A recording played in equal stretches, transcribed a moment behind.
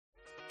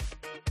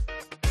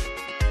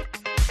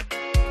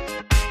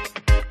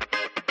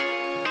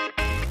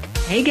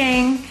Hey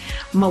gang,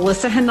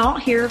 Melissa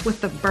Hinault here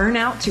with the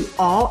Burnout to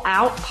All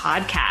Out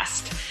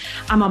podcast.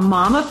 I'm a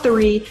mom of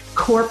three,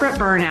 corporate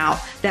burnout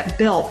that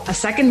built a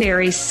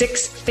secondary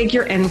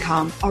six-figure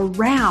income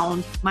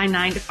around my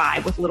 9 to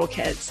 5 with little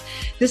kids.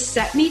 This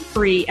set me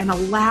free and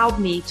allowed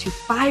me to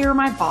fire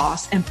my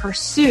boss and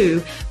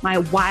pursue my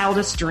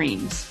wildest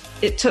dreams.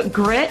 It took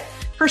grit,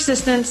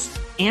 persistence,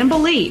 and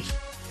belief.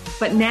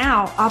 But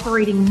now,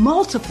 operating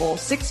multiple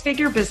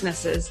six-figure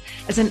businesses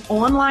as an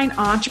online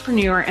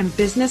entrepreneur and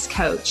business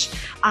coach,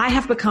 I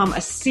have become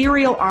a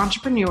serial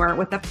entrepreneur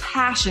with a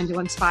passion to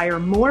inspire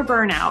more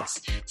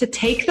burnouts to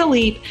take the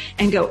leap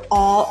and go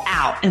all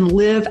out and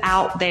live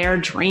out their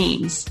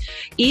dreams.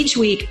 Each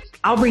week,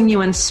 I'll bring you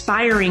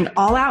inspiring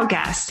all-out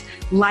guests,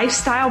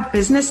 lifestyle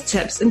business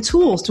tips, and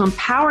tools to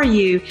empower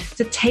you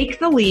to take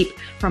the leap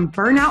from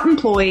burnout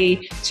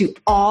employee to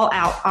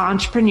all-out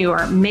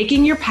entrepreneur,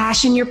 making your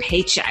passion your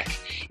paycheck.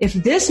 If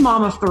this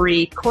mom of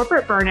three,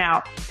 corporate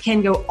burnout,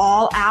 can go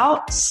all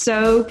out,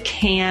 so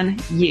can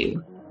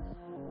you.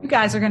 You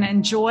guys are going to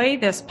enjoy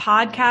this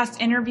podcast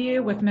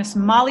interview with Miss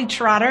Molly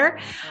Trotter.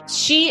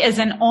 She is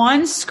an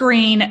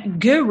on-screen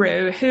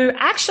guru who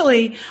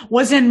actually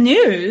was in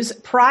news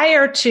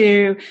prior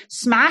to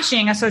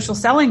smashing a social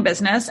selling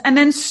business and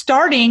then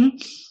starting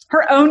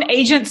her own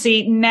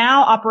agency,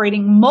 now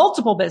operating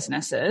multiple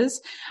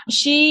businesses.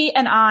 She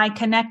and I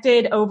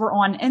connected over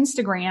on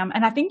Instagram,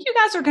 and I think you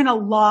guys are going to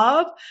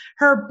love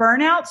her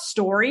burnout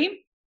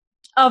story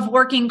of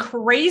working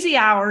crazy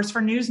hours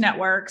for news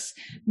networks,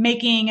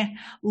 making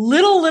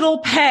little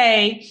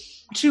pay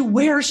to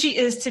where she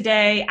is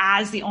today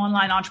as the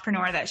online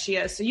entrepreneur that she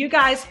is. So you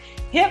guys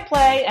hit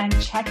play and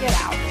check it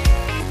out.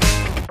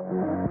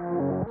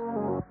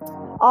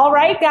 All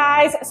right,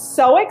 guys,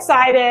 so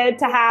excited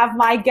to have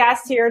my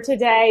guest here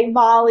today,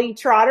 Molly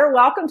Trotter.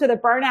 Welcome to the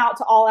Burnout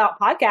to All Out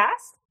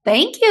podcast.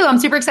 Thank you. I'm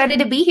super excited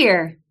to be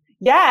here.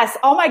 Yes.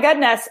 Oh my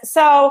goodness.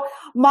 So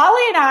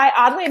Molly and I,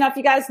 oddly enough,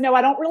 you guys know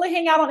I don't really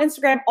hang out on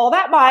Instagram all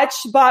that much,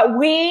 but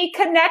we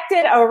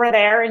connected over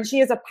there, and she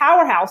is a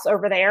powerhouse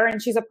over there,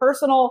 and she's a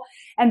personal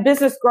and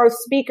business growth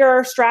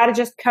speaker,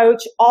 strategist,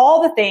 coach,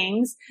 all the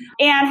things,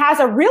 and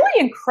has a really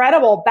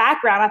incredible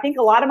background. I think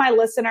a lot of my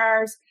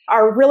listeners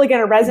are really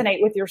going to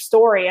resonate with your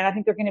story, and I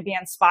think they're going to be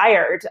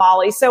inspired,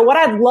 Molly. So what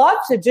I'd love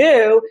to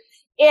do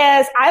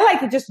is I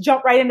like to just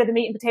jump right into the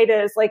meat and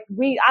potatoes.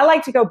 I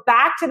like to go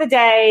back to the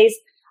days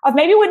of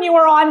maybe when you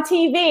were on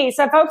TV.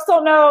 So folks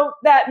don't know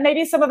that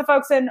maybe some of the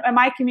folks in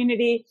my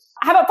community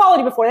haven't followed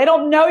you before. They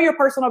don't know your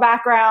personal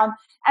background.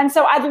 And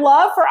so I'd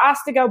love for us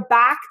to go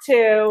back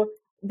to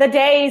the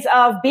days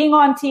of being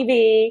on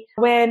TV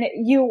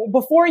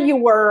before you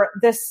were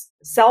this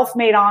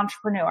self-made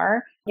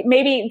entrepreneur.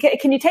 Maybe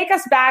can you take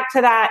us back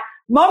to that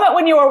moment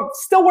when you were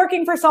still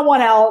working for someone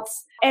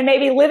else and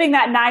maybe living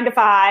that 9 to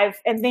 5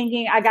 and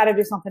thinking, I got to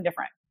do something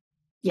different?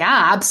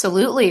 Yeah,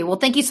 absolutely. Well,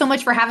 thank you so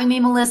much for having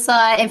me, Melissa.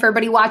 And for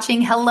everybody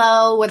watching,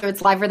 hello, whether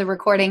it's live or the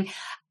recording.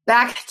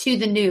 Back to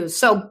the news.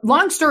 So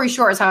long story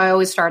short is how I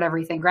always start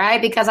everything, right?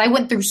 Because I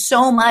went through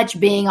so much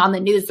being on the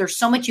news. There's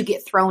so much you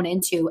get thrown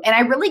into. And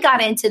I really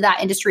got into that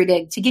industry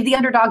to give the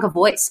underdog a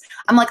voice.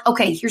 I'm like,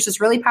 okay, here's this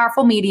really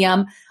powerful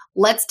medium.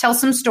 Let's tell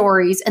some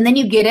stories. And then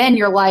you get in,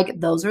 you're like,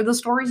 those are the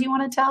stories you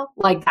want to tell?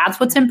 Like, that's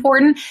what's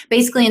important.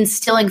 Basically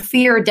instilling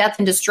fear, death,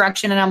 and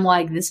destruction. And I'm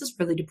like, this is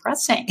really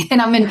depressing.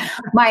 And I'm in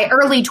my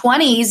early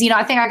 20s.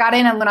 I think I got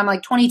in when I'm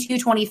like 22,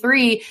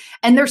 23,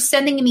 and they're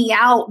sending me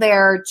out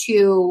there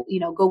to,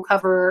 go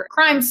cover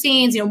crime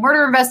scenes,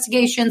 murder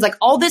investigations, like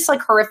all this like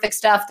horrific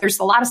stuff. There's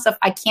a lot of stuff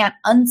I can't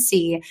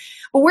unsee.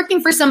 But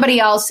working for somebody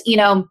else,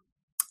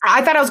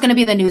 I thought I was going to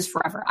be in the news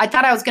forever. I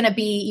thought I was going to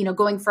be,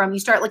 going from, you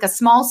start like a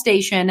small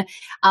station,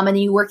 and then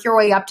you work your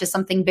way up to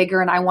something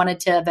bigger. And I wanted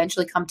to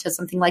eventually come to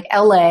something like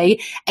LA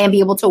and be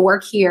able to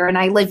work here. And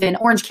I live in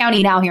Orange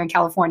County now here in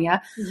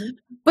California. Mm-hmm.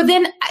 But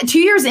then 2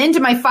 years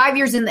into my 5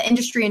 years in the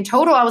industry in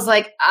total, I was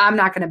like, I'm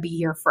not going to be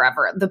here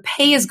forever. The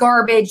pay is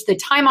garbage. The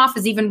time off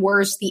is even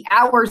worse. The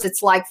hours,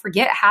 it's like,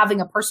 forget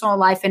having a personal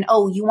life. And,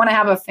 you want to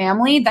have a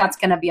family? That's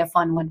going to be a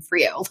fun one for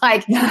you.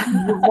 Like,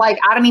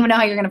 I don't even know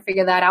how you're going to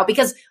figure that out,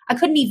 because I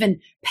couldn't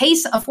even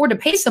afford to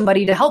pay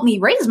somebody to help me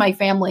raise my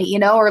family,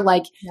 or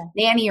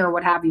nanny or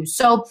what have you.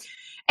 So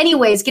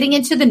anyways, getting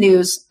into the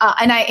news,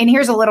 and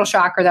here's a little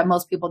shocker that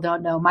most people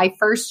don't know. My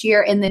first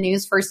year in the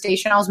news, first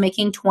station, I was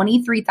making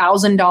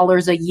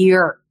 $23,000 a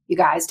year, you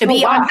guys, to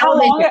be on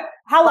television.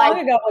 How long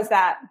ago was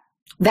that?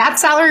 That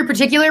salary in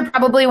particular,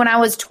 probably when I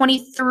was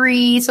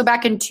 23. So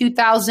back in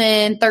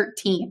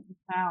 2013.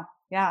 Wow.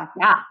 Yeah.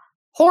 Yeah.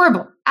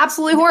 Horrible.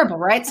 Absolutely horrible.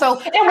 Right. So,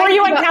 and were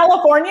you in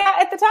California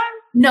at the time?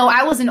 No,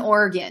 I was in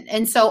Oregon.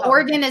 And so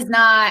Oregon is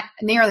not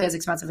nearly as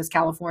expensive as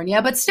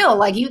California, but still,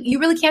 like, you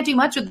really can't do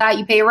much with that.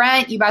 You pay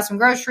rent, you buy some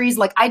groceries.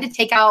 Like, I had to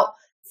take out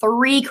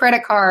 3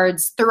 credit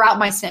cards throughout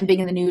my stint being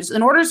in the news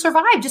in order to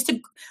survive, just to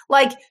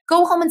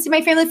go home and see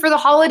my family for the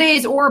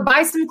holidays or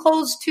buy some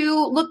clothes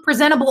to look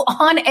presentable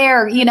on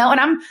air, and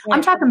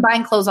I'm talking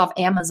buying clothes off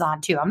Amazon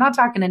too. I'm not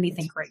talking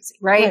anything crazy,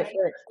 right?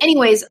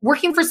 Anyways,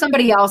 working for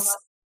somebody else,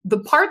 the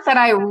part that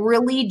I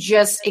really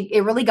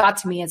it really got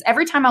to me is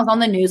every time I was on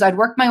the news, I'd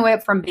work my way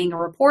up from being a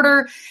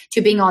reporter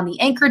to being on the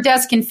anchor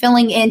desk and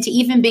filling in to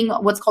even being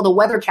what's called a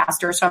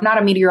weathercaster. So I'm not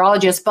a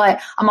meteorologist,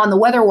 but I'm on the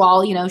weather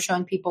wall,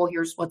 showing people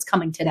here's what's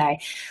coming today.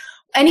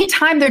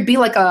 Anytime there'd be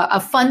like a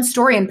fun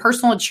story in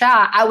personal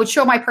chat, I would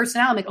show my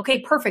personality. I'm like, okay,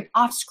 perfect,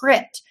 off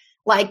script.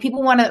 Like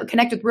people want to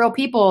connect with real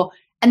people.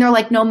 And they're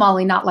like, no,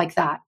 Molly, not like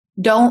that.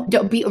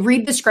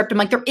 Read the script. I'm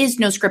like, there is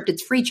no script.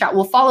 It's free chat.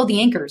 We'll follow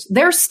the anchors.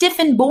 They're stiff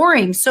and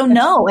boring. So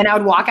no. And I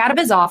would walk out of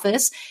his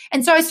office.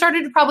 And so I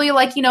started to probably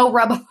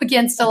rub up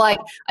against a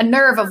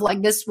nerve of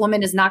like, this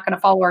woman is not going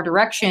to follow our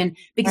direction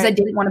because I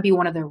didn't want to be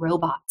one of their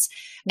robots.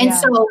 And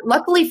so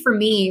luckily for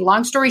me,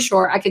 long story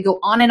short, I could go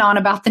on and on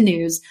about the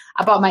news,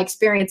 about my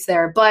experience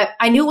there, but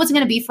I knew it wasn't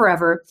going to be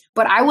forever.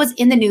 But I was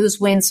in the news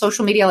when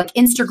social media like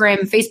Instagram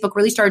and Facebook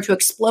really started to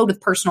explode with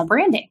personal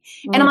branding.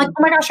 And I'm like,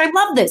 oh my gosh, I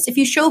love this. If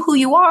you show who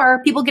you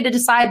are, people get to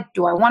decide,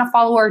 do I want to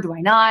follow her? Do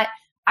I not?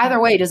 Either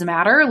way, it doesn't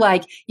matter.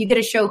 Like you get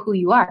to show who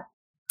you are.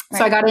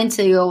 So I got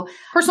into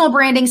personal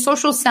branding,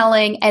 social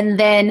selling. And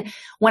then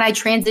when I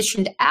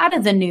transitioned out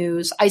of the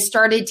news, I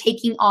started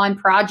taking on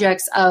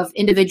projects of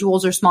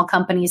individuals or small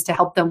companies to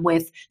help them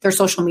with their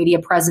social media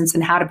presence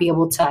and how to be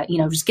able to,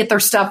 just get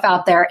their stuff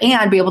out there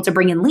and be able to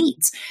bring in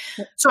leads.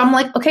 So I'm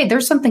like, okay,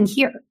 there's something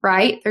here,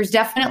 right? There's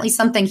definitely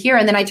something here.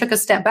 And then I took a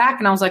step back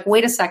and I was like,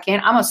 wait a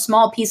second, I'm a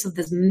small piece of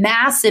this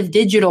massive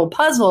digital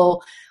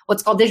puzzle,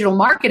 what's called digital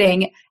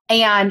marketing.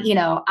 And,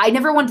 I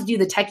never wanted to do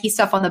the techie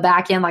stuff on the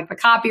back end, like the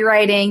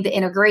copywriting, the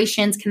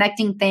integrations,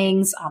 connecting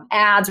things,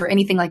 ads or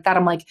anything like that.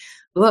 I'm like,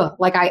 ugh,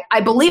 like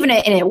I believe in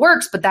it and it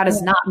works, but that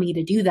is not me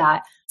to do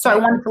that. So I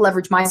wanted to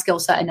leverage my skill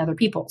set and other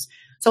people's.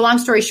 So long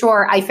story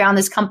short, I found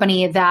this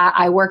company that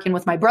I work in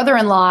with my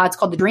brother-in-law. It's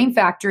called The Dream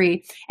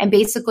Factory. And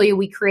basically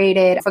we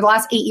created, for the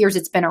last 8 years,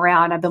 it's been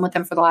around. I've been with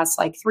them for the last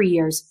 3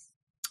 years.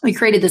 We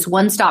created this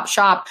one-stop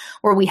shop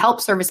where we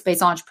help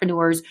service-based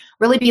entrepreneurs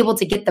really be able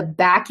to get the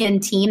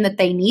back-end team that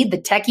they need, the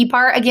techie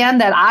part, again,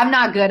 that I'm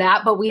not good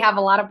at, but we have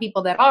a lot of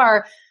people that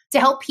are, to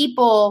help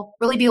people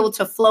really be able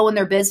to flow in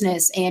their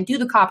business and do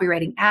the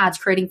copywriting, ads,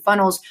 creating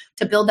funnels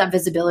to build that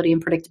visibility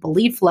and predictable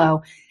lead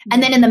flow.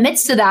 And then in the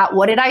midst of that,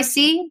 what did I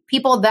see?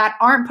 People that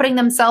aren't putting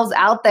themselves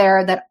out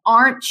there, that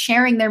aren't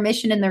sharing their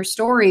mission and their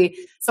story.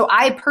 So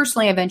I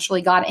personally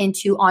eventually got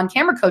into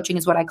on-camera coaching,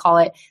 is what I call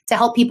it, to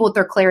help people with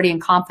their clarity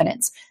and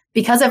confidence.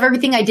 Because of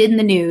everything I did in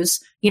the news,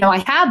 I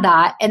had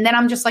that. And then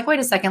I'm just like, wait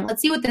a second,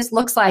 let's see what this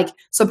looks like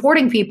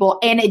supporting people.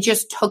 And it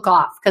just took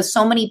off because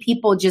so many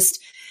people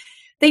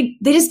they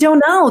just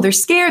don't know. They're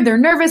scared. They're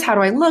nervous. How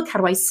do I look? How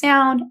do I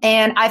sound?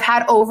 And I've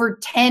had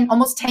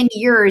almost 10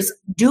 years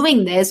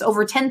doing this,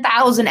 over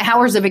 10,000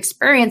 hours of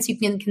experience. You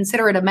can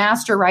consider it a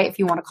master, right? If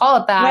you want to call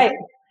it that. Right.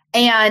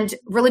 And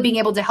really being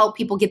able to help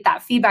people get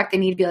that feedback they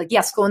need to be like,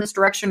 yes, go in this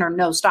direction, or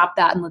no, stop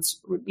that. And let's,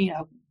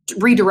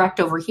 redirect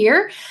over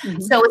here.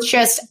 Mm-hmm. So it's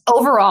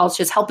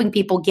just helping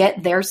people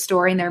get their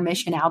story and their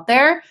mission out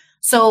there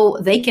so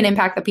they can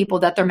impact the people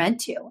that they're meant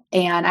to.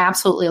 And I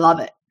absolutely love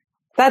it.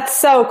 That's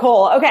so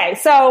cool. Okay.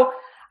 So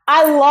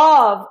I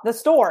love the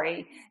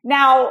story.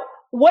 Now,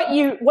 what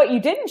you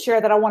didn't share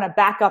that I want to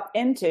back up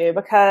into,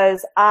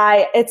 because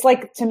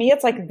to me,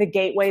 it's like the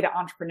gateway to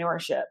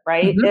entrepreneurship,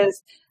 right? Mm-hmm.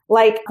 Is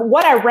like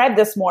what I read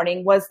this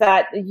morning was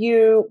that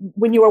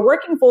when you were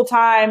working full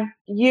time,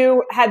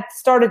 you had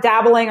started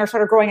dabbling or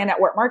started growing a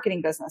network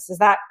marketing business. Is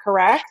that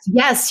correct?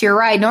 Yes, you're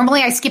right.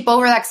 Normally I skip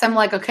over that because I'm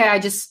like, okay,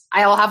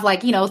 I'll have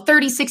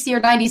 30, 60 or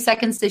 90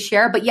 seconds to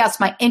share. But yes,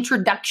 my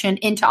introduction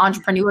into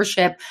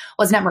entrepreneurship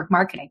was network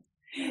marketing.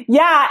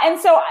 Yeah. And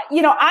so,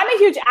 I'm a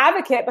huge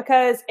advocate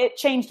because it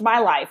changed my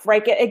life,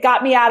 right? It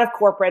got me out of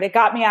corporate. It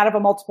got me out of a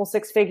multiple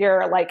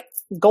six-figure,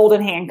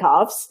 golden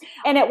handcuffs.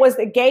 And it was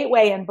the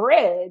gateway and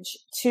bridge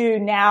to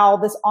now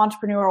this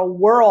entrepreneurial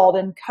world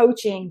and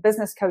coaching,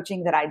 business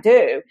coaching that I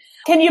do.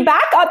 Can you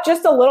back up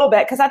just a little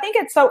bit? Because I think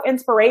it's so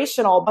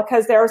inspirational,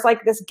 because there's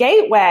this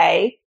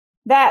gateway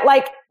that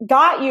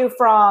got you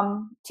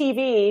from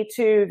TV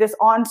to this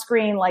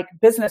on-screen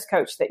business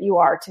coach that you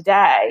are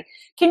today.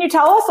 Can you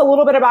tell us a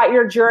little bit about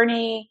your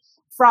journey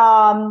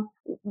from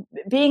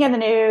being in the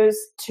news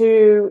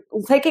to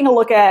taking a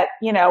look at,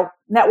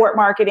 network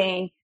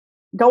marketing,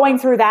 going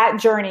through that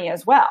journey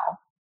as well?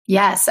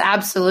 Yes,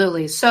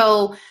 absolutely.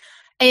 So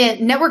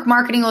network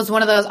marketing was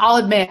one of those, I'll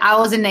admit, I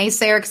was a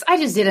naysayer because I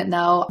just didn't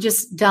know,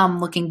 just dumb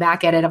looking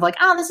back at it of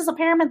this is a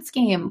pyramid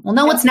scheme. Well,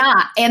 no, it's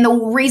not. And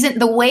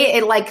the way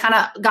it kind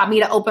of got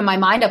me to open my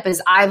mind up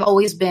is I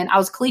was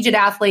a collegiate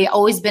athlete,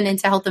 always been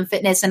into health and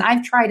fitness. And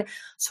I've tried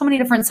so many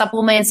different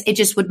supplements. It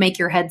just would make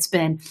your head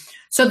spin.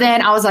 So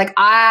then I was like,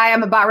 I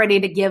am about ready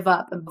to give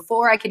up. And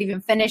before I could even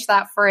finish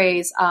that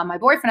phrase, my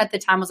boyfriend at the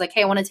time was like,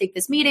 hey, I want to take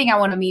this meeting. I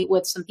want to meet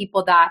with some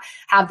people that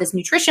have this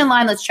nutrition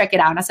line. Let's check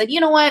it out. And I said, you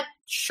know what?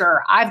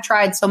 Sure. I've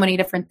tried so many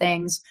different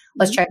things.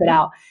 Let's check it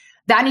out.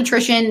 That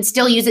nutrition,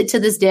 still use it to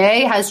this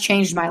day, has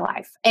changed my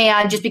life.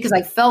 And just because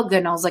I felt good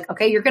and I was like,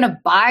 okay, you're going to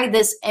buy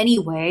this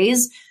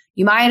anyways.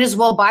 You might as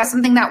well buy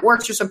something that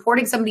works. You're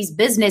supporting somebody's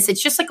business.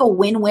 It's just like a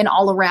win-win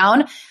all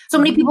around. So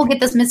many people get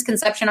this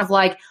misconception of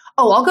like,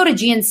 oh, I'll go to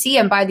GNC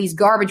and buy these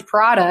garbage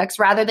products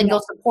rather than go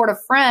support a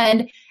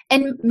friend.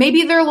 And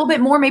maybe they're a little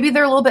bit more, maybe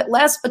they're a little bit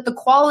less, but the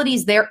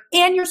quality's there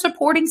and you're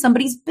supporting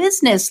somebody's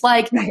business.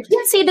 Like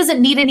GNC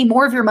doesn't need any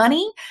more of your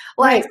money.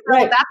 Like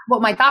that's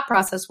what my thought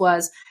process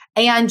was.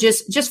 And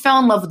just fell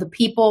in love with the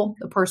people,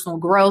 the personal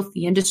growth,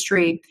 the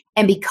industry.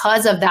 And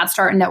because of that,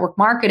 starting network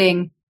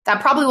marketing,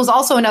 that probably was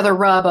also another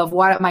rub of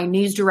what my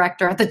news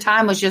director at the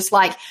time was just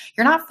like,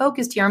 you're not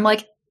focused here. I'm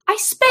like, I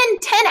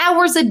spend 10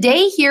 hours a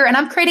day here and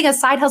I'm creating a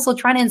side hustle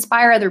trying to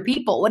inspire other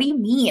people. What do you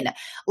mean?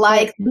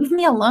 Like, leave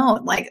me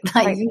alone. Like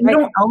you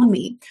don't own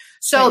me.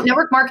 So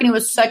network marketing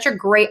was such a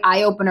great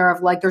eye opener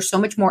of like, there's so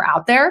much more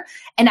out there.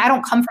 And I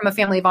don't come from a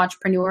family of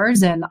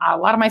entrepreneurs, and a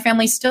lot of my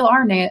family still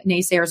are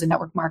naysayers in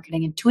network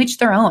marketing, and to each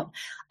their own.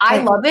 I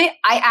love it.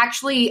 I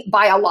actually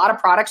buy a lot of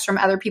products from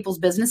other people's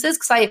businesses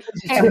because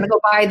I'm going to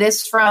go buy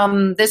this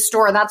from this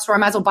store or that store. I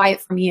might as well buy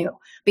it from you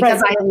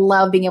because I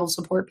love being able to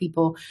support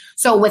people.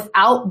 So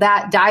without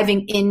that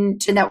diving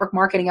into network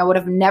marketing, I would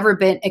have never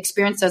been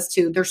experienced as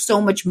to there's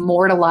so much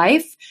more to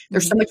life.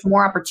 There's so much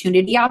more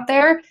opportunity out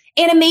there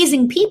and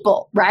amazing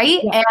people, right?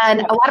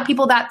 And a lot of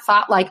people that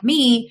thought like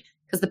me,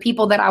 because the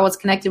people that I was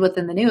connected with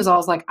in the news, I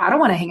was like, I don't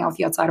want to hang out with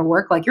you outside of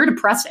work. Like, you're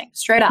depressing,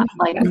 straight up.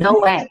 Like, no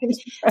way.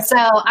 So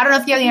I don't know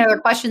if you have any other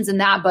questions in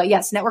that, but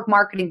yes, network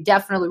marketing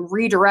definitely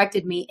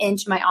redirected me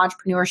into my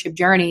entrepreneurship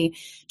journey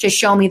to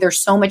show me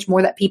there's so much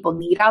more that people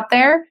need out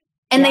there.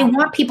 And they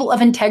want people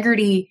of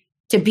integrity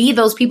to be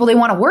those people they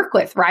want to work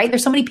with, right?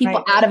 There's so many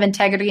people out of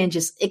integrity and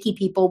just icky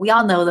people. We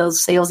all know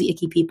those salesy,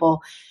 icky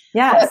people.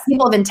 But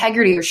people of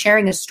integrity are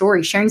sharing a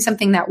story, sharing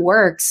something that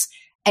works.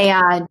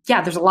 And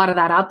there's a lot of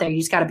that out there. You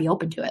just got to be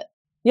open to it.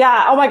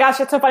 Yeah. Oh my gosh.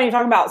 It's so funny you're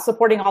talking about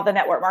supporting all the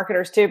network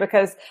marketers too,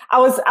 because I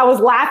was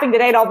laughing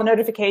today at all the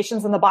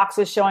notifications and the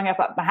boxes showing up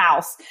at my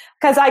house.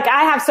 Cause like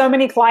I have so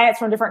many clients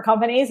from different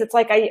companies. It's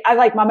like, I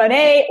like my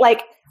Monet,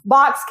 like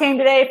box came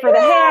today for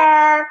the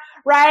hair,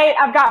 right?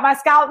 I've got my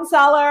Scout and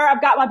Cellar. I've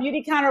got my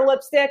Beauty Counter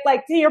lipstick.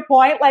 Like to your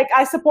point, like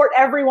I support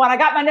everyone. I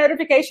got my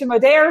notification.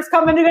 Modair's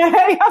coming today.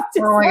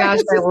 Oh my gosh.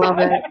 I love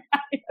it.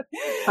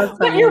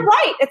 But you're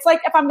right. It's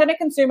like, if I'm going to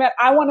consume it,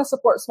 I want to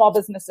support small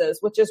businesses,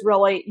 which is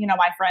really,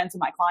 my friends and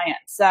my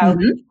clients. So,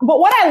 but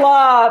what I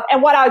love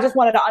and what I just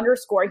wanted to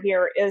underscore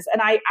here is,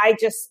 and I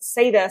just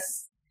say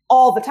this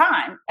all the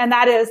time, and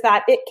that is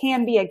that it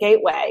can be a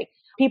gateway.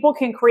 People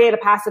can create a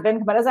passive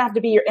income. It doesn't have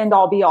to be your end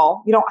all be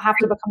all. You don't have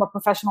to become a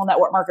professional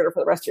network marketer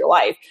for the rest of your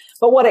life.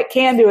 But what it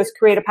can do is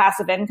create a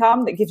passive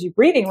income that gives you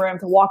breathing room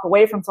to walk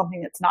away from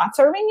something that's not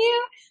serving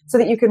you so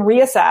that you can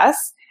reassess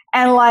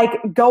and like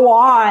go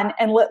on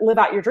and live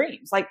out your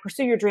dreams, like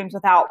pursue your dreams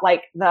without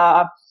like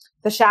the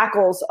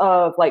shackles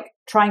of like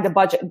trying to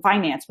budget and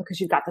finance because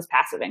you've got this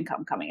passive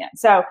income coming in.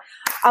 So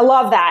I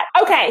love that.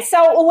 Okay.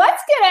 So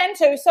let's get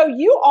into, so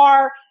you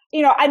are,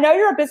 I know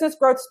you're a business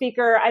growth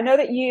speaker. I know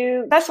that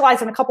you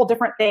specialize in a couple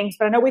different things,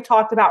 but I know we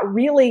talked about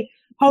really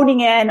honing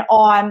in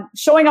on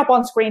showing up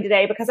on screen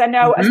today, because I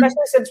know, especially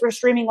since we're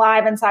streaming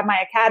live inside my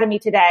academy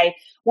today,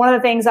 one of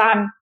the things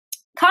I'm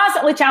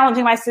constantly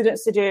challenging my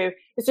students to do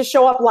is to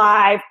show up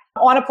live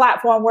on a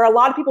platform where a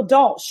lot of people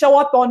don't show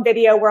up on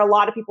video, where a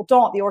lot of people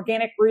don't. The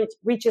organic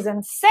reach is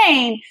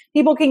insane.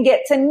 People can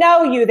get to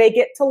know you. They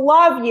get to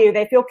love you.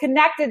 They feel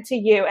connected to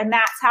you. And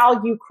that's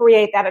how you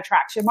create that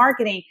attraction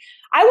marketing.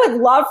 I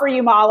would love for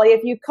you, Molly,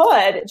 if you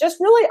could just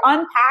really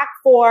unpack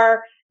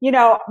for,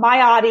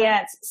 my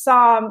audience,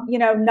 some,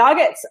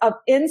 nuggets of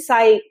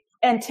insight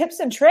and tips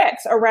and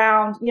tricks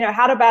around,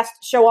 how to best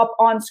show up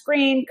on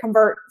screen,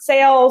 convert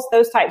sales,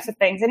 those types of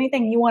things.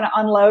 Anything you want to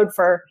unload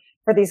for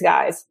these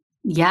guys?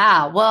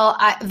 Yeah, well,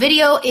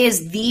 video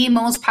is the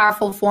most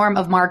powerful form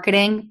of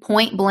marketing,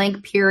 point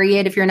blank,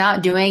 period. If you're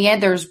not doing it,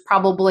 there's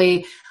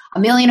probably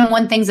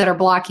 1,000,001 things that are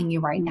blocking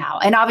you right now.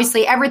 And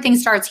obviously everything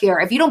starts here.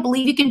 If you don't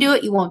believe you can do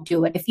it, you won't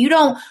do it. If you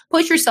don't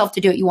push yourself to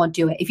do it, you won't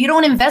do it. If you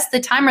don't invest the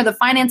time or the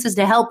finances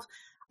to help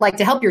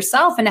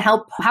yourself and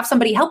to have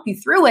somebody help you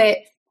through it,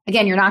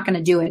 again, you're not going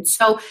to do it.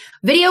 So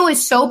video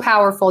is so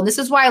powerful. And this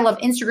is why I love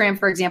Instagram,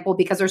 for example,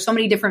 because there's so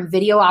many different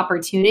video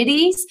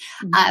opportunities.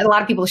 A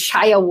lot of people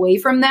shy away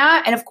from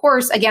that. And of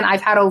course, again,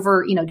 I've had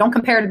over, don't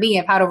compare to me.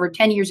 I've had over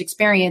 10 years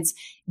experience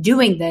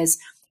doing this.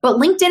 But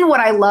LinkedIn,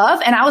 what I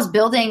love, and I was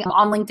building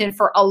on LinkedIn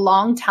for a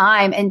long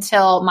time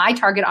until my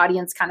target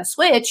audience kind of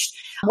switched.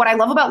 What I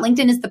love about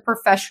LinkedIn is the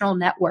professional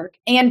network.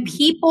 And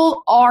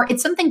people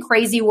it's something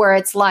crazy where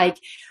it's like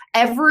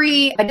I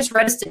just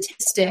read a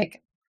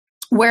statistic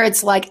where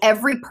it's like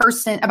every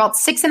person, about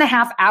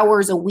 6.5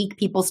 hours a week,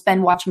 people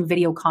spend watching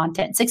video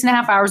content.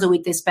 6.5 hours a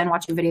week they spend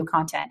watching video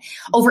content.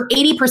 Over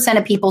 80%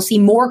 of people see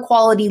more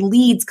quality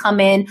leads come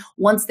in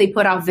once they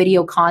put out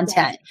video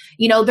content.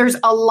 There's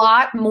a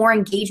lot more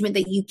engagement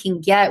that you can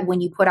get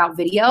when you put out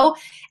video.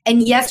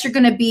 And yes, you're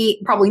going to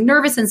be probably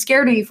nervous and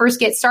scared when you first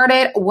get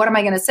started. What am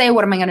I going to say?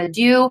 What am I going to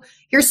do?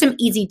 Here's some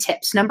easy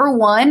tips. Number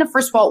one,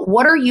 first of all,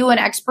 what are you an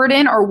expert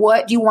in, or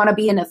what do you want to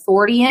be an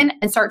authority in?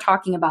 And start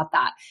talking about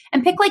that.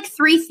 And pick like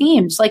 3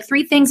 themes, like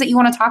 3 things that you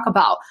want to talk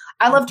about.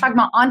 I love talking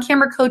about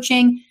on-camera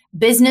coaching,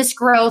 business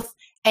growth,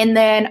 and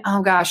then,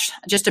 oh gosh,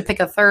 just to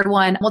pick a third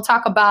one, we'll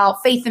talk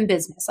about faith in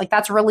business. Like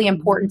that's really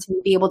important to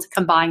be able to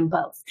combine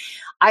both.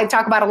 I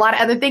talk about a lot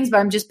of other things, but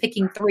I'm just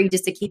picking 3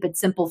 just to keep it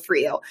simple for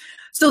you.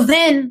 So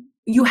then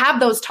you have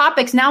those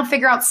topics. Now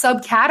figure out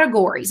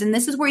subcategories. And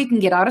this is where you can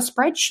get out a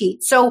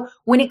spreadsheet. So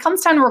when it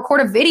comes time to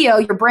record a video,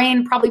 your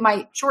brain probably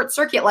might short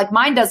circuit like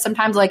mine does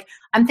sometimes. Like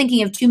I'm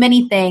thinking of too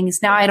many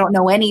things. Now I don't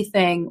know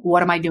anything.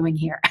 What am I doing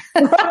here?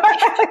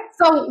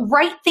 So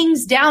write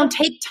things down,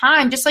 take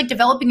time, just like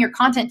developing your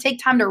content,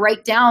 take time to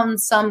write down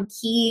some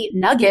key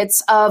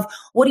nuggets of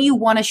what do you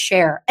want to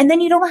share? And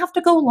then you don't have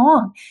to go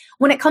long.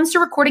 When it comes to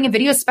recording a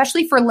video,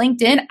 especially for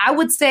LinkedIn, I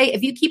would say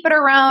if you keep it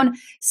around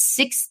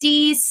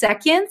 60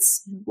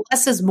 seconds,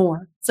 less is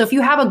more. So if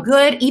you have a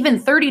good, even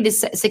 30 to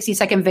 60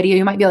 second video,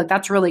 you might be like,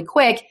 that's really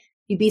quick.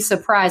 You'd be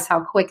surprised how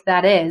quick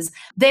that is.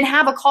 Then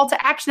have a call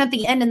to action at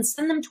the end and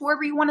send them to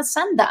wherever you want to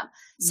send them.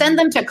 Send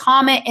them to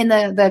comment in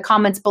the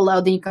comments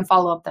below. Then you can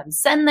follow up them.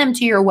 Send them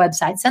to your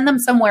website. Send them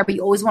somewhere, but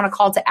you always want a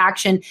call to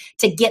action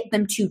to get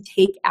them to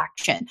take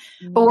action.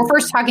 But we're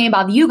first talking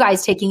about you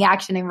guys taking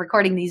action and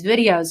recording these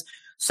videos.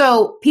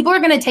 So people are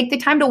going to take the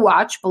time to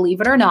watch,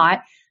 believe it or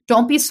not.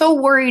 Don't be so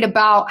worried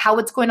about how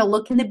it's going to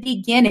look in the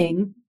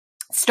beginning.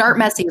 Start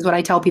messy is what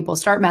I tell people.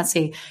 Start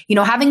messy. You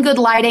know, having good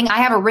lighting. I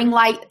have a ring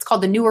light. It's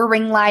called the Neewer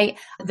ring light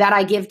that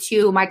I give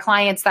to my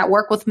clients that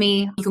work with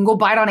me. You can go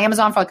buy it on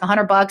Amazon for like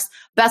 $100.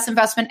 Best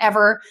investment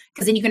ever,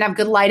 because then you can have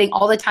good lighting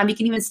all the time. You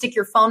can even stick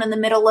your phone in the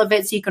middle of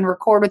it so you can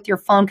record with your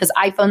phone, because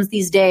iPhones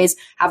these days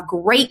have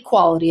great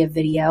quality of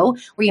video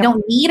where you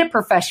don't need a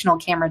professional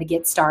camera to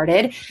get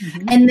started.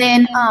 And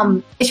then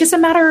it's just a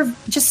matter of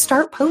just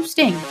start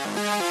posting.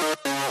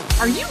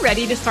 Are you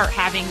ready to start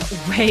having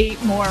way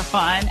more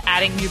fun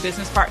adding new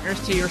business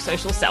partners to your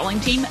social selling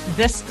team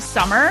this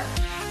summer?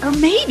 Or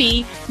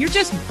maybe you're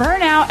just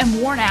burnt out and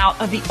worn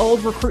out of the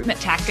old recruitment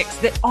tactics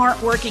that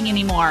aren't working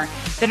anymore,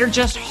 that are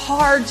just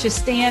hard to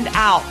stand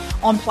out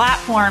on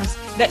platforms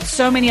that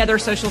so many other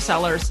social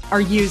sellers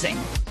are using.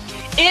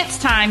 It's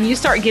time you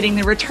start getting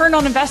the return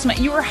on investment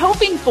you were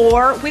hoping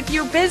for with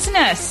your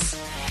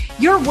business.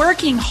 You're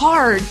working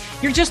hard.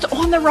 You're just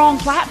on the wrong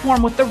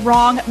platform with the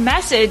wrong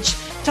message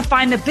to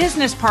find the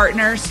business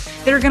partners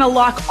that are going to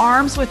lock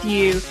arms with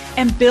you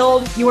and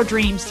build your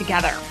dreams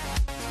together.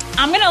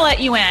 I'm going to let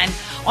you in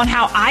on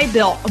how I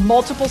built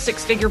multiple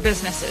six-figure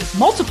businesses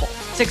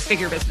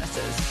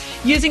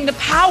using the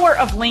power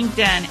of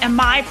LinkedIn and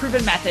my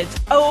proven methods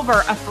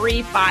over a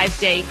free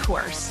 5-day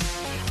course.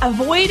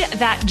 Avoid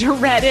that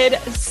dreaded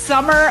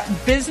summer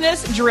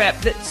business drip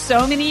that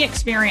so many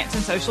experience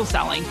in social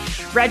selling.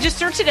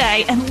 Register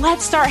today and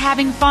let's start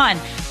having fun.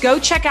 Go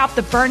check out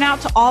the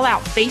Burnout to All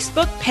Out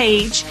Facebook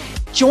page.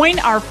 Join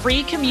our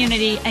free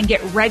community and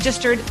get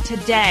registered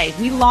today.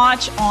 We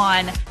launch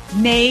on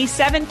May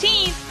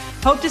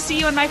 17th. Hope to see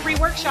you in my free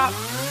workshop.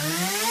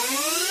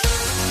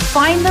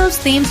 Find those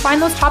themes,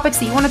 find those topics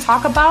that you want to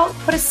talk about,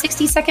 put a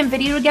 60-second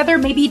video together,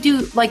 maybe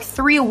do like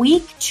 3 a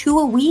week, 2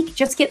 a week,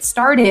 just get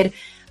started.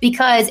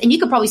 Because, and you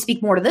could probably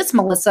speak more to this,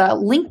 Melissa,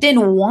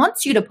 LinkedIn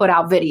wants you to put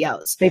out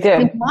videos. They do.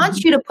 They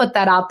want you to put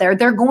that out there.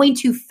 They're going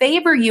to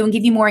favor you and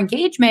give you more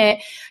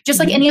engagement, just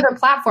like any other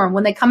platform.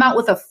 When they come out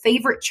with a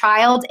favorite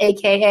child,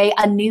 AKA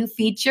a new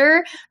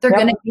feature, they're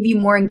going to give you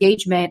more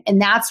engagement.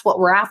 And that's what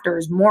we're after,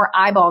 is more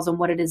eyeballs on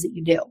what it is that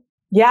you do.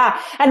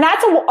 Yeah. And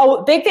that's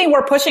a big thing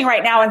we're pushing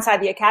right now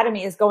inside the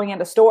Academy, is going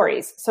into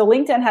stories. So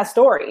LinkedIn has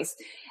stories,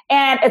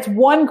 and it's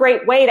one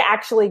great way to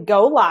actually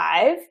go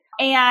live.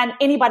 And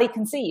anybody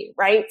can see you,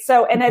 right?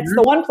 So, and it's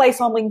the one place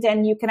on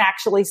LinkedIn you can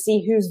actually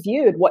see who's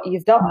viewed what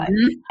you've done.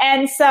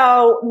 And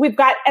so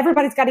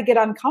everybody's got to get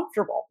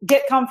comfortable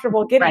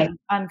getting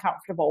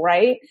uncomfortable,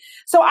 right?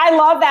 So I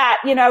love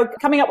that,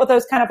 coming up with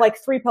those kind of like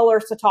 3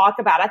 pillars to talk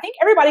about. I think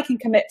everybody can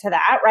commit to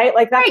that, right?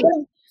 Like that's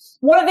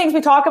one of the things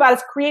we talk about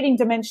is creating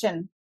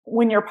dimension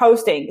when you're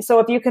posting. So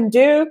if you can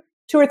do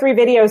 2 or 3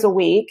 videos a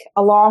week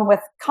along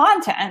with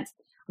content,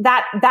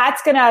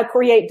 that's going to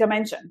create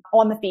dimension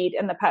on the feed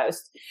in the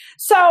post.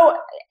 So,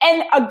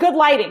 and a good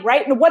lighting,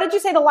 right? And what did you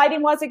say the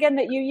lighting was again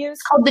that you use?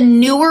 It's called the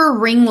Neewer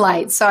ring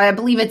light. So I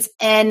believe it's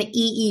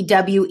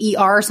NEEWER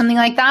or something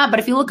like that.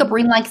 But if you look up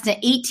ring light, it's an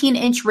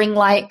 18-inch ring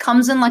light.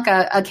 Comes in like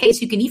a case.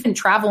 You can even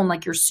travel in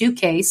like your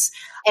suitcase.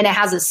 And it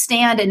has a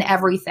stand and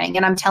everything.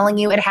 And I'm telling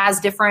you, it has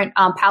different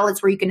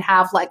palettes where you can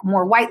have like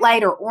more white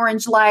light or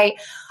orange light.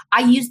 I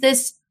use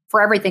this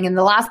for everything. And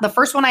the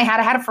first one I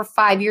had it for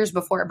 5 years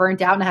before it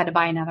burnt out and I had to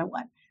buy another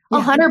one.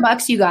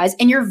 $100, you guys.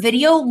 And your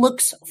video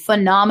looks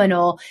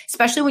phenomenal,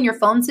 especially when your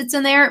phone sits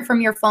in there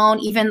from your phone.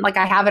 Even like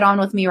I have it on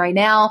with me right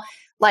now.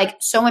 Like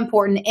so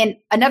important. And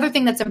another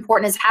thing that's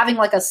important is having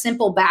like a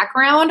simple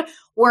background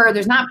where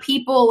there's not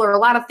people or a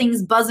lot of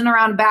things buzzing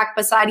around back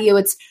beside you.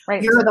 It's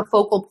You're the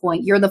focal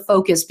point. You're the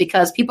focus,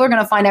 because people are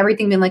going to find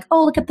everything being like,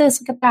 oh, look at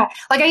this, look at that.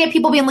 Like I get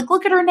people being like,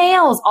 look at her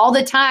nails all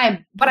the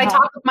time, but I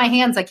talk with my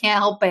hands. I can't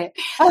help it.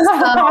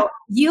 So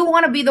you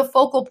want to be the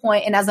focal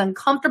point. And as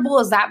uncomfortable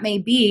as that may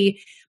be,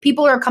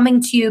 people are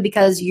coming to you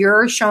because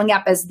you're showing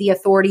up as the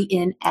authority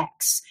in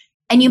X.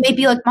 And you may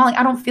be like, Molly,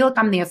 I don't feel like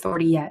I'm the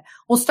authority yet.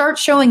 Well, start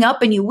showing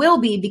up, and you will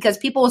be, because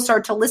people will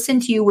start to listen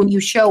to you when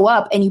you show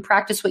up and you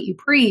practice what you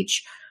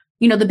preach.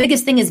 You know, the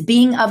biggest thing is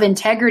being of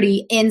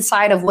integrity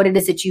inside of what it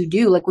is that you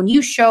do. Like when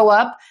you show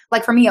up,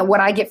 like for me,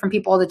 what I get from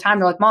people all the time,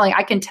 they're like, Molly,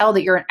 I can tell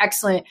that you're an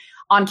excellent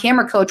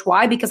on-camera coach.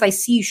 Why? Because I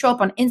see you show up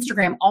on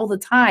Instagram all the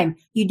time.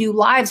 You do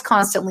lives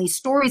constantly,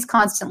 stories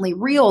constantly,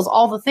 reels,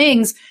 all the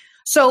things.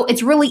 So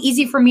it's really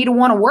easy for me to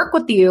want to work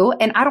with you,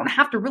 and I don't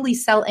have to really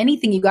sell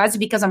anything, you guys,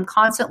 because I'm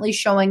constantly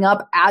showing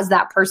up as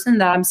that person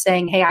that I'm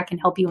saying, hey, I can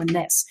help you in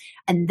this.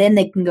 And then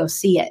they can go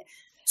see it.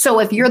 So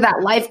if you're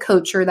that life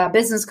coach or that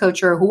business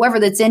coach or whoever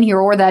that's in here,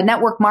 or that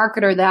network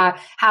marketer that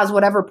has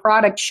whatever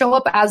product, show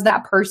up as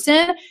that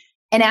person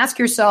and ask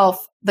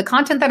yourself, the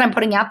content that I'm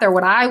putting out there,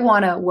 would I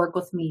want to work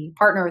with me,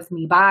 partner with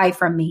me, buy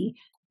from me?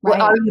 Right.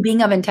 Are you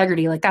being of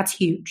integrity? Like that's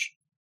huge.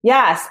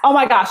 Yes. Oh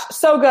my gosh.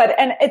 So good.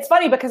 And it's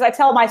funny because I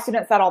tell my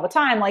students that all the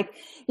time. Like,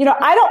 you know,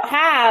 I don't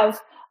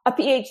have a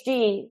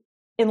PhD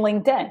in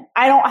LinkedIn.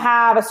 I don't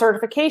have a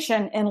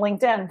certification in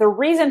LinkedIn. The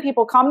reason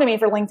people come to me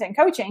for LinkedIn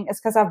coaching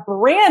is because I've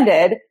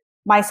branded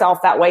myself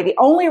that way. The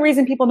only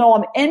reason people know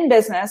I'm in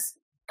business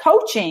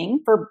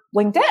coaching for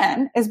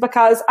LinkedIn is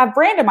because I've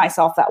branded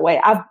myself that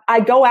way. I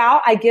go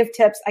out, I give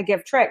tips, I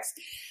give tricks.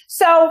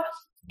 So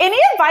any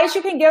advice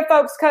you can give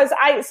folks, because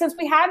since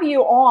we have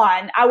you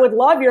on, I would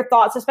love your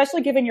thoughts,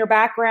 especially given your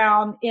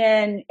background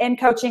in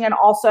coaching and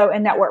also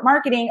in network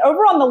marketing over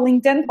on the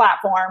LinkedIn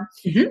platform.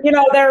 Mm-hmm. You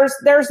know,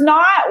 there's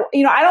not,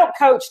 you know, I don't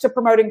coach to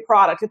promoting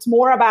product. It's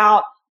more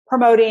about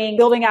promoting,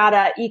 building out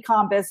a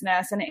e-com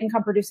business and an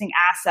income producing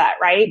asset,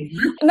 right?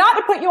 Mm-hmm. Not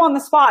to put you on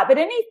the spot, but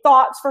any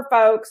thoughts for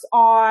folks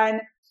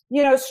on,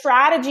 you know,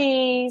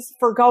 strategies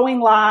for going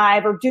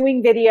live or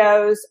doing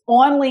videos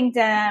on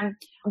LinkedIn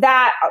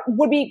that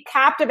would be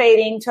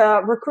captivating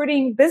to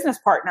recruiting business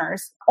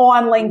partners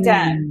on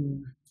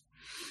LinkedIn?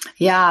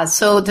 Yeah.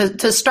 So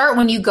to start,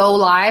 when you go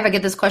live, I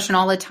get this question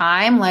all the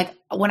time. Like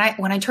when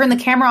I turn the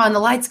camera on, the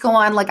lights go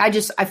on, like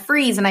I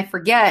freeze and I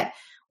forget.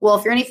 Well,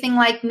 if you're anything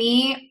like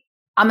me,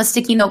 I'm a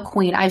sticky note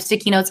queen. I have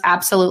sticky notes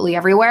absolutely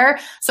everywhere.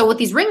 So with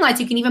these ring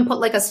lights, you can even put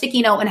like a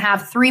sticky note and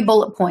have 3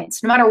 bullet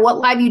points. No matter what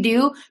live you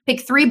do,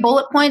 pick 3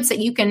 bullet points that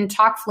you can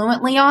talk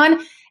fluently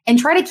on and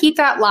try to keep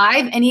that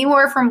live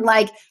anywhere from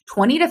like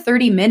 20 to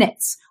 30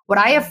 minutes. What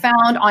I have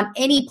found on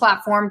any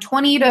platform,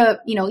 20 to,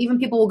 you know, even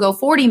people will go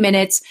 40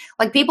 minutes,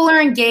 like people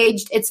are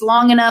engaged. It's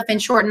long enough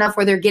and short enough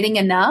where they're getting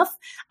enough.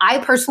 I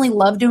personally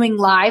love doing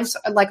lives,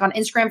 like on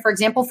Instagram, for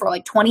example, for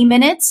like 20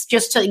 minutes,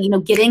 just to, you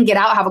know, get in, get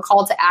out, have a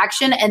call to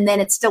action. And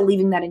then it's still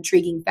leaving that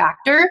intriguing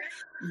factor.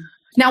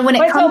 Now, when it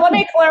comes so let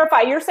me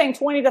clarify, you're saying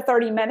 20 to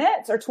 30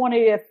 minutes or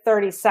 20 to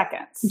 30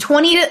 seconds?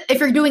 20 to, if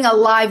you're doing a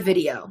live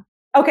video.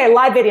 Okay,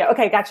 live video.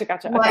 Okay, gotcha.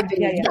 Live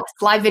video. Yeah. Yes,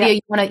 live video. Yeah.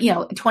 You want to, you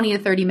know, 20 to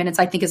 30 minutes,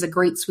 I think is a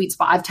great sweet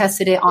spot. I've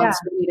tested it on so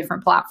many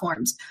different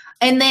platforms.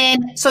 And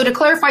then, so to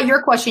clarify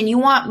your question, you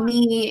want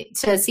me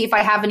to see if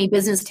I have any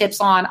business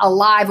tips on a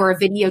live or a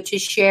video to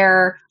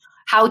share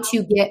how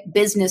to get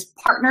business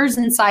partners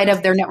inside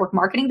of their network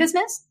marketing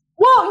business?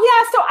 Well,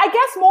 yeah. So I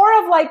guess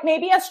more of like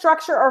maybe a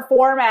structure or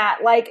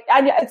format. Like,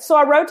 so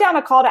I wrote down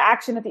a call to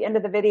action at the end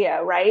of the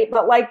video, right?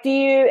 But like,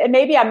 and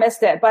maybe I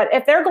missed it, but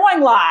if they're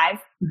going live,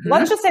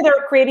 let's just say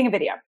they're creating a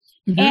video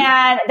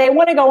and they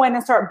want to go in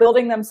and start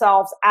building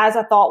themselves as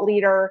a thought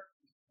leader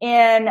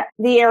in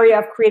the area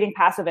of creating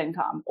passive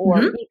income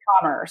or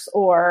e-commerce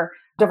or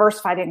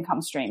diversified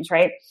income streams,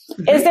 right?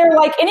 Is there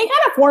like any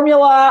kind of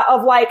formula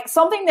of like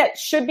something that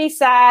should be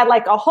said,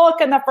 like a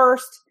hook in the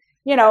first,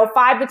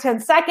 5 to 10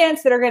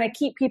 seconds that are going to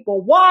keep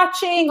people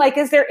watching? Like,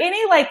 is there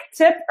any like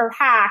tip or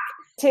hack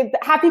to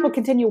have people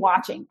continue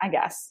watching, I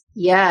guess?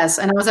 Yes.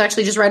 And I was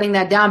actually just writing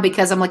that down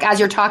because I'm like, as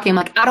you're talking, I'm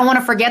like, I don't want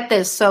to forget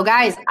this. So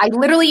guys, I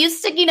literally use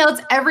sticky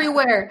notes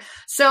everywhere.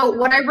 So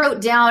what I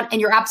wrote down, and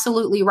you're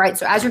absolutely right.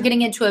 So as you're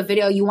getting into a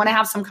video, you want to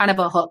have some kind of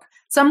a hook,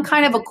 some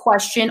kind of a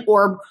question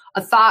or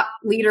a thought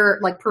leader,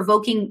 like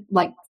provoking,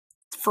 like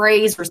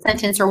phrase or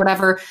sentence or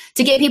whatever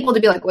to get people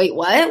to be like, wait,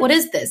 what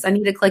is this? I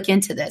need to click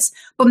into this.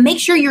 But make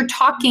sure you're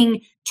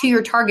talking to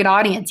your target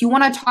audience. You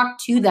want to talk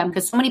to them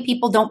because so many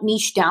people don't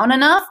niche down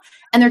enough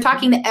and they're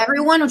talking to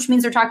everyone, which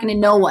means they're talking to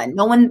no one.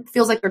 No one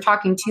feels like they're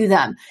talking to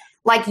them.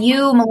 Like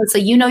you,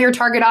 Melissa, you know your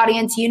target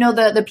audience, you know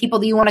the people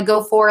that you want to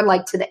go for,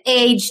 like to the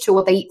age, to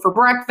what they eat for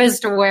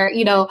breakfast, or where,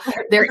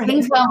 their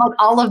income,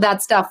 all of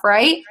that stuff,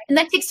 right? And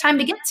that takes time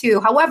to get to.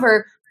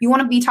 However, you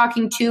want to be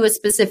talking to a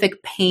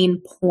specific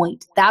pain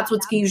point. That's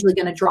what's usually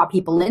going to draw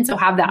people in. So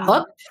have that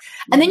hook.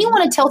 And then you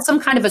want to tell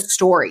some kind of a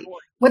story.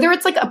 whether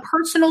it's like a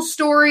personal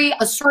story,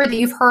 a story that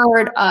you've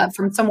heard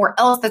from somewhere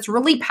else that's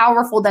really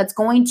powerful, that's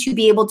going to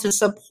be able to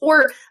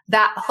support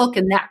that hook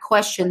and that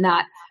question,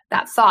 that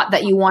thought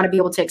that you want to be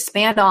able to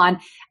expand on,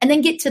 and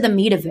then get to the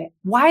meat of it.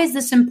 Why is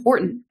this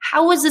important?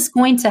 How is this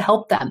going to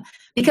help them?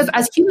 Because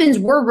as humans,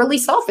 we're really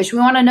selfish. We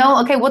want to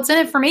know, okay, what's in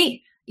it for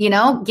me?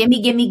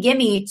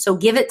 Gimme. So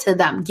give it to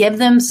them. Give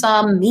them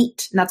some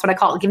meat. And that's what I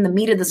call it. Give them the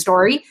meat of the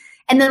story.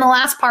 And then the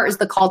last part is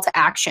the call to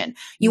action.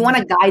 You want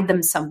to guide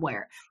them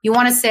somewhere. You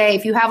want to say,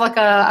 if you have like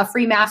a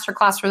free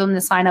masterclass for them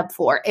to sign up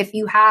for, if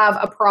you have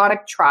a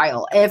product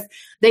trial, if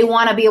they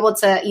want to be able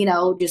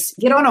to, just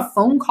get on a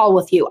phone call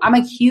with you. I'm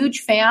a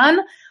huge fan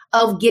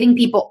of getting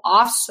people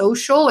off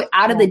social,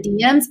 out of the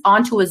DMs,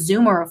 onto a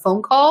Zoom or a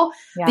phone call,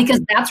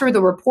 because that's where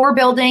the rapport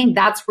building,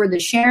 that's where the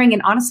sharing,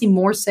 and honestly,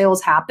 more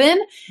sales happen,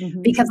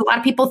 because a lot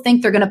of people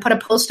think they're going to put a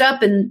post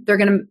up and they're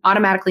going to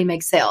automatically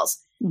make sales.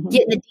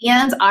 Get in the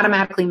DMs,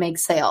 automatically make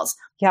sales.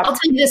 I'll tell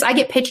you this, I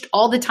get pitched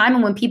all the time.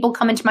 And when people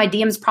come into my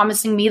DMs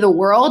promising me the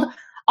world,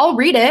 I'll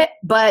read it.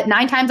 But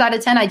 9 times out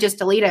of 10, I just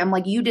delete it. I'm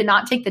like, you did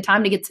not take the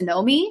time to get to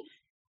know me.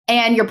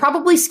 And you're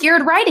probably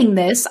scared writing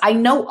this. I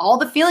know all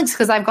the feelings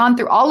because I've gone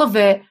through all of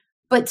it.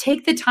 But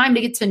take the time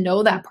to get to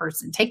know that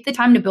person. Take the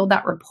time to build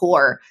that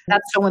rapport.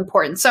 That's so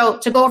important. So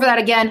to go over that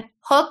again,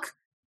 hook,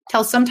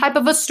 tell some type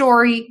of a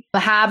story,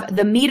 have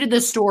the meat of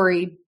the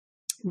story.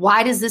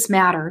 Why does this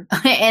matter?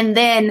 And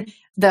then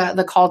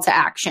the call to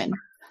action.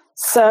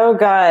 So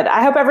good.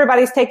 I hope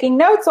everybody's taking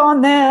notes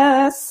on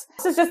this.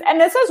 This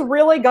is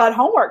really good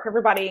homework,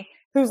 everybody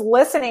who's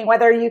listening,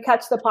 whether you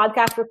catch the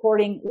podcast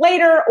recording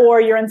later or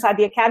you're inside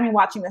the academy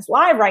watching this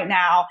live right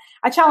now.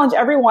 I challenge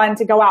everyone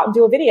to go out and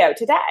do a video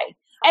today.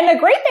 And the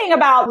great thing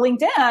about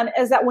LinkedIn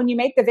is that when you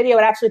make the video,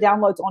 it actually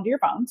downloads onto your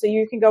phone. So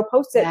you can go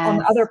post it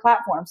on other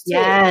platforms too.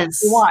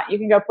 If you want. You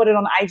can go put it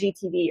on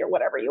IGTV or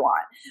whatever you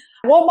want.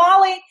 Well,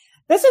 Molly,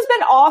 this has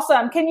been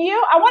awesome.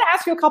 I want to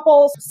ask you a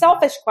couple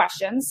selfish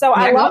questions. So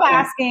I love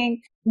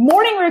asking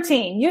morning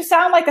routine. You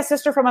sound like a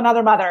sister from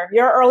another mother.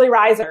 You're an early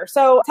riser.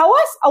 So tell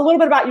us a little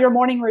bit about your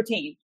morning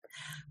routine.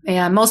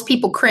 Yeah, most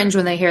people cringe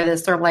when they hear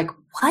this. They're like,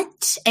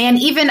 what? And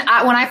even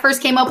when I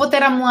first came up with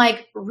it, I'm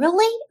like,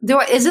 really?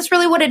 Is this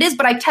really what it is?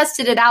 But I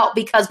tested it out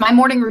because my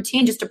morning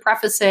routine, just to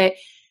preface it,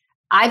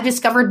 I've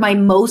discovered my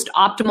most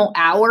optimal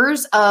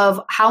hours of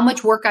how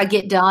much work I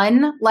get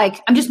done.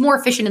 Like, I'm just more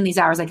efficient in these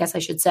hours, I guess I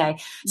should say.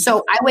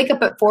 So I wake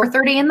up at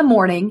 4:30 in the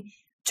morning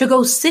to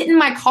go sit in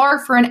my car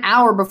for an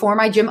hour before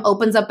my gym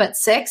opens up at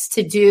 6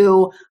 to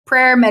do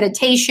prayer,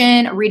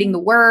 meditation, reading the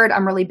word.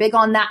 I'm really big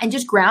on that, and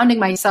just grounding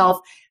myself.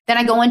 Then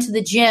I go into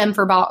the gym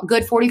for about a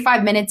good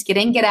 45 minutes, get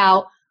in, get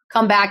out,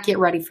 come back, get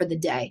ready for the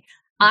day.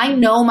 I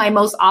know my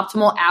most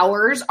optimal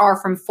hours are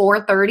from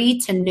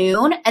 4:30 to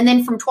noon. And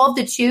then from 12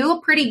 to 2,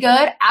 pretty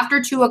good.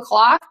 After 2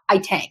 o'clock, I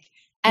tank.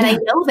 And I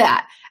know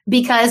that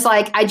because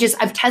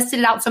I've tested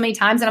it out so many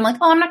times and I'm like,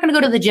 oh, I'm not going to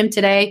go to the gym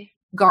today.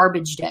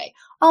 Garbage day.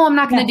 Oh, I'm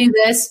not going to do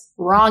this.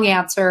 Wrong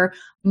answer.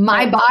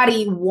 My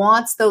body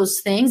wants those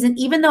things. And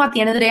even though at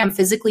the end of the day, I'm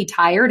physically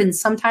tired and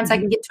sometimes I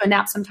can get to a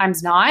nap,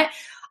 sometimes not,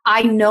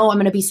 I know I'm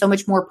going to be so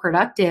much more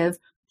productive.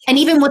 And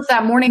even with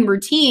that morning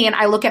routine,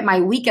 I look at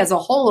my week as a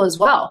whole as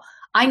well.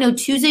 I know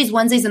Tuesdays,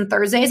 Wednesdays, and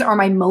Thursdays are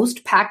my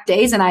most packed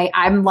days. And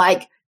I'm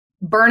like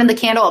burning the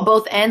candle at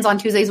both ends on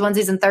Tuesdays,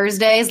 Wednesdays, and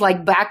Thursdays,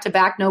 like back to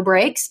back, no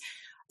breaks.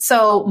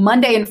 So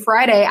Monday and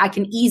Friday, I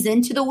can ease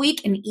into the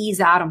week and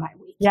ease out of my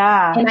week.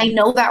 Yeah. And I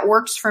know that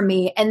works for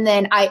me. And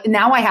then I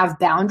have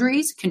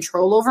boundaries,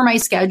 control over my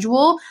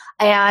schedule.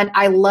 And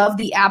I love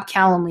the app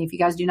Calendly. If you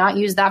guys do not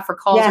use that for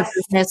calls or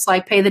business,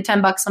 like pay the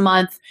 $10 a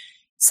month,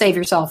 save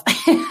yourself.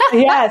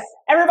 Yes.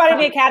 Everybody in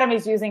the academy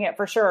is using it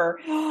for sure.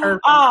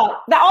 Oh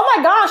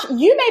my gosh.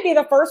 You may be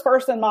the first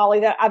person, Molly,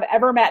 that I've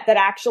ever met that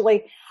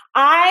actually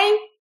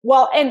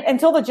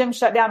until the gym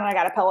shut down and I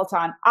got a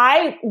Peloton,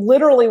 I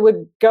literally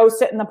would go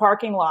sit in the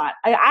parking lot.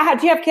 Do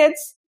you have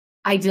kids?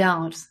 I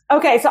don't.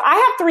 Okay. So I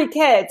have 3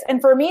 kids. And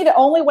for me, the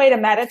only way to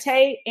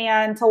meditate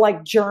and to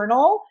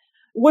journal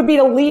would be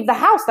to leave the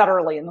house that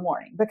early in the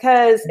morning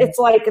because it's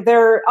like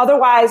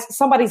otherwise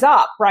somebody's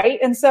up. Right.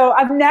 And so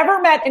I've never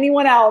met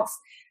anyone else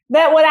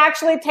that would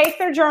actually take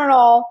their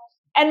journal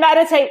and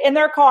meditate in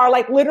their car,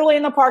 like literally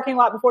in the parking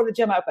lot before the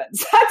gym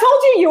opens. I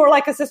told you were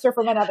like a sister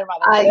from another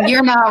mother.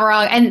 You're not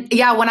wrong. And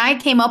yeah, when I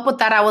came up with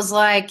that, I was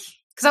like,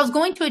 because I was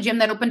going to a gym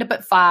that opened up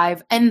at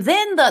 5. And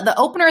then the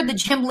opener of the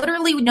gym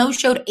literally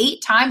no-showed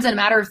 8 times in a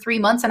matter of 3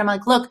 months. And I'm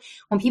like, look,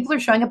 when people are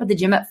showing up at the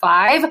gym at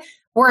 5,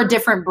 we're a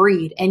different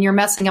breed and you're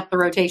messing up the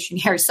rotation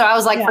here. So I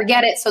was like,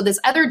 forget it. So this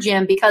other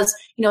gym, because,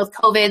 with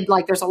COVID,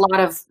 there's a lot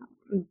of,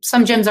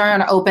 some gyms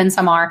aren't open,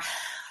 some are.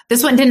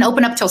 This one didn't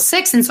open up till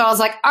 6. And so I was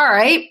like, all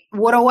right,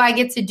 what do I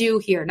get to do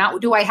here? Not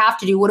what do I have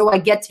to do? What do I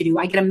get to do?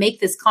 I get to make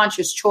this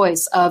conscious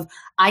choice of,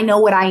 I know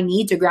what I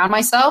need to ground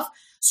myself.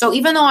 So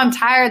even though I'm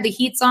tired, the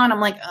heat's on, I'm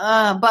like,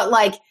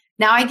 but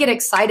now I get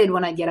excited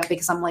when I get up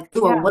because I'm like,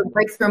 what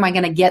breakthrough am I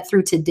going to get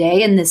through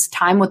today in this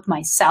time with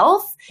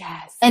myself?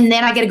 Yes. And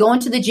then I get to go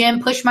into the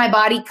gym, push my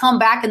body, come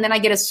back, and then I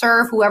get to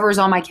serve whoever's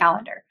on my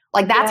calendar.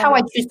 That's how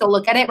I choose to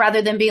look at it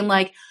rather than being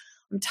like,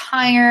 I'm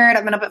tired.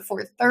 I've been up at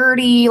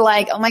 4:30.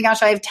 Like, oh my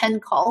gosh, I have 10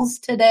 calls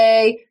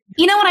today.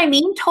 You know what I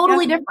mean?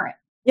 Totally different.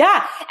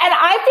 Yeah. And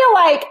I feel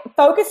like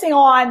focusing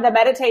on the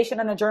meditation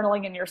and the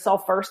journaling in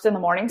yourself first in the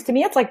mornings, to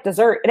me, it's like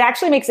dessert. It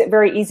actually makes it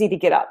very easy to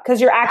get up because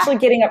you're actually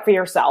getting up for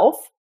yourself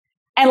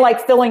and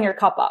like filling your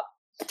cup up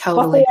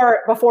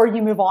before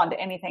you move on to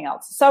anything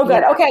else. So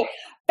good. Yeah. Okay.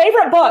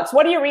 Favorite books.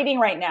 What are you reading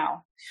right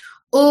now?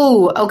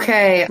 Ooh,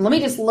 okay. Let me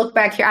just look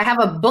back here. I have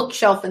a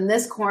bookshelf in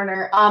this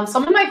corner.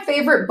 Some of my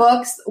favorite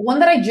books, one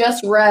that I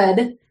just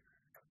read,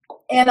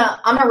 and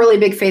I'm a really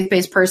big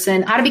faith-based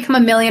person. How to Become a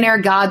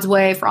Millionaire, God's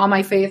Way, for all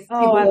my faith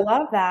people. I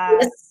love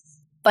that.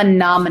 It's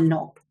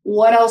phenomenal.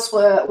 What else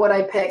would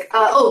I pick?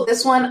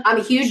 This one. I'm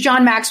a huge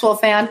John Maxwell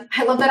fan.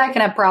 I love that I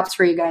can have props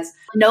for you guys.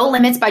 No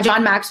Limits by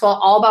John Maxwell,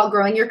 all about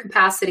growing your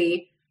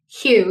capacity.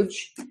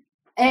 Huge.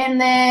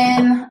 And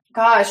then,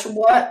 gosh,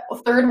 what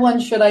third one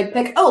should I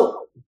pick?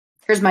 Oh,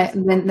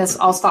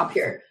 I'll stop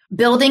here.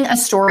 Building a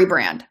Story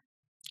Brand.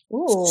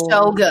 Ooh.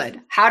 So good.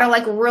 How to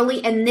like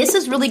really, and this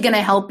is really going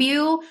to help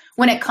you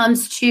when it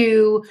comes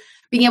to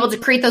being able to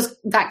create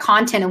that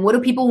content and what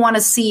do people want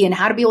to see and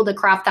how to be able to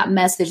craft that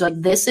message.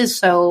 Like this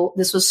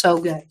was so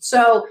good.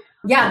 So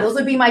yeah, those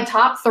would be my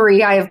top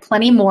 3. I have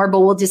plenty more, but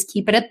we'll just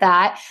keep it at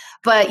that.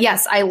 But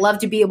yes, I love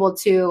to be able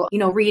to,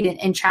 read it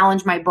and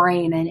challenge my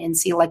brain and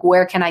see like,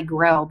 where can I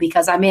grow?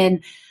 Because I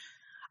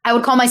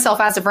would call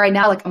myself as of right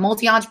now, like a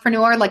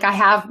multi-entrepreneur. Like I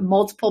have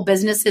multiple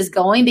businesses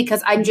going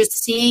because I'm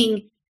just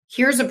seeing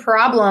here's a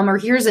problem or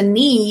here's a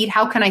need.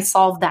 How can I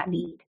solve that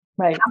need?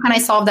 Right. How can I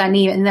solve that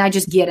need? And then I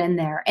just get in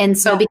there. And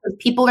so because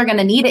people are going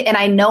to need it. And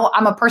I know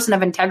I'm a person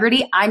of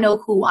integrity. I know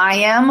who I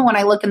am when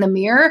I look in the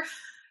mirror.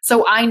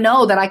 So I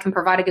know that I can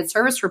provide a good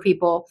service for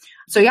people.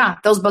 So yeah,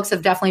 those books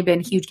have definitely been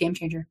a huge game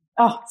changer.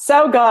 Oh,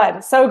 so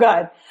good. So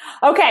good.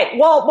 Okay.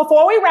 Well,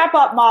 before we wrap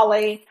up,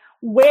 Molly,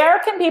 where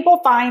can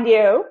people find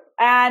you?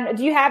 And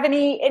do you have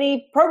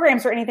any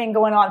programs or anything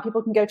going on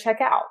people can go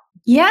check out?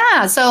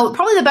 Yeah. So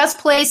probably the best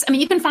place.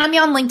 You can find me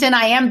on LinkedIn.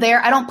 I am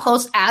there. I don't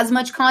post as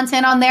much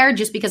content on there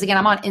just because, again,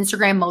 I'm on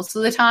Instagram most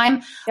of the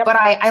time. Yep. But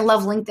I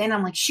love LinkedIn.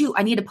 I'm like, shoot,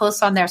 I need to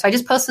post on there. So I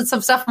just posted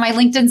some stuff on my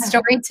LinkedIn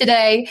story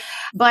today.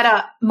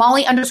 But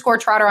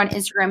Molly_Trotter on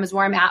Instagram is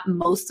where I'm at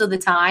most of the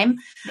time.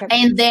 Okay.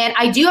 And then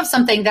I do have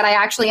something that I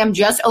actually am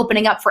just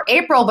opening up for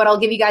April, but I'll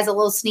give you guys a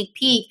little sneak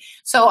peek.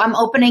 So I'm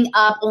opening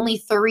up only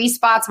 3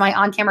 spots, my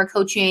on-camera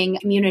coaching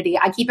community.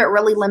 I keep it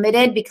really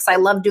limited because I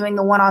love doing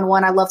the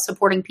one-on-one. I love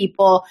supporting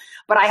people,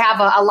 but I have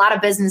a lot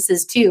of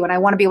businesses too. And I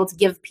want to be able to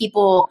give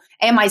people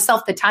and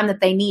myself the time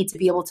that they need to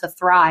be able to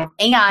thrive.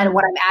 And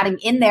what I'm adding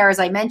in there, as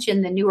I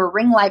mentioned, the newer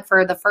ring light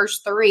for the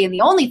first 3 and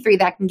the only 3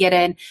 that can get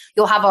in,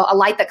 you'll have a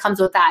light that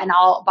comes with that. And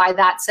I'll buy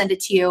that, send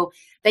it to you.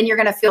 Then you're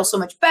going to feel so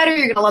much better.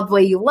 You're going to love the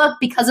way you look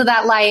because of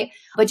that light,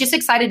 but just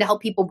excited to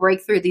help people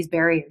break through these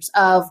barriers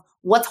of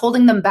what's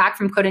holding them back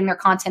from putting their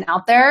content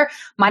out there.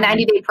 My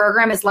 90-day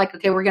program is like,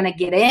 okay, we're going to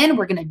get in,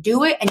 we're going to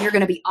do it, and you're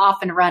going to be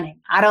off and running.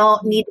 I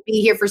don't need to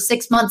be here for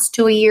 6 months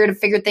to a year to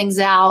figure things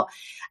out.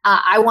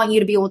 I want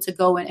you to be able to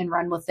go in and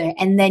run with it.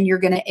 And then you're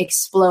going to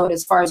explode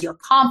as far as your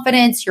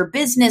confidence, your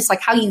business, like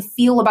how you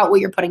feel about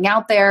what you're putting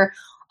out there,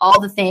 all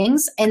the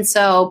things. And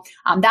so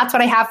that's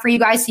what I have for you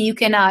guys. So you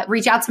can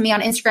reach out to me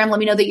on Instagram.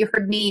 Let me know that you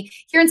heard me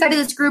here inside of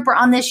this group or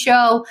on this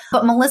show.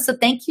 But Melissa,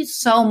 thank you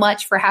so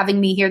much for having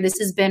me here. This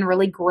has been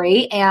really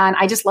great. And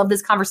I just love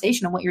this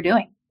conversation and what you're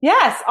doing.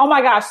 Yes. Oh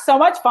my gosh. So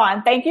much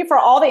fun. Thank you for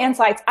all the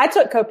insights. I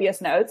took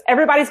copious notes.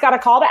 Everybody's got a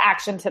call to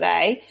action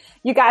today.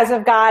 You guys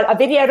have got a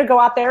video to go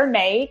out there and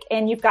make,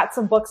 and you've got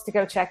some books to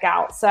go check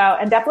out. So,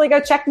 and definitely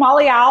go check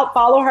Molly out,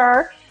 follow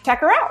her, check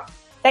her out.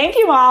 Thank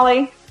you,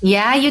 Molly.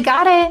 Yeah, you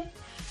got it.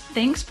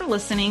 Thanks for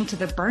listening to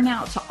the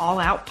Burnout to All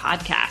Out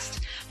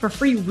podcast. For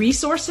free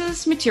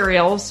resources,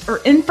 materials, or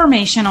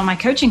information on my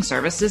coaching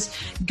services,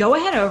 go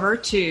ahead over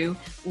to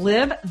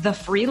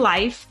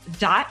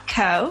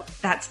livethefreelife.co.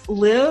 That's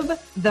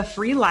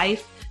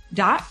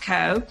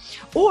livethefreelife.co.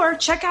 Or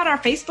check out our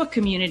Facebook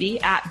community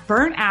at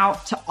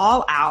Burnout to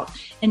All Out,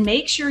 and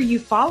make sure you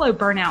follow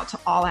Burnout to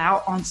All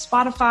Out on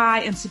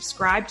Spotify and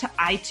subscribe to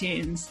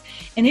iTunes.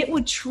 And it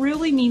would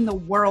truly mean the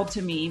world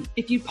to me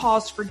if you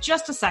paused for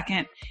just a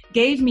second,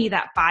 gave me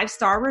that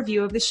 5-star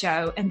review of the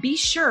show, and be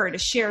sure to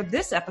share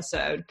this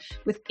episode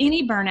with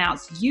any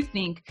burnouts you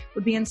think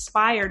would be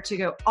inspired to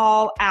go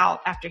all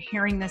out after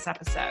hearing this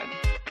episode.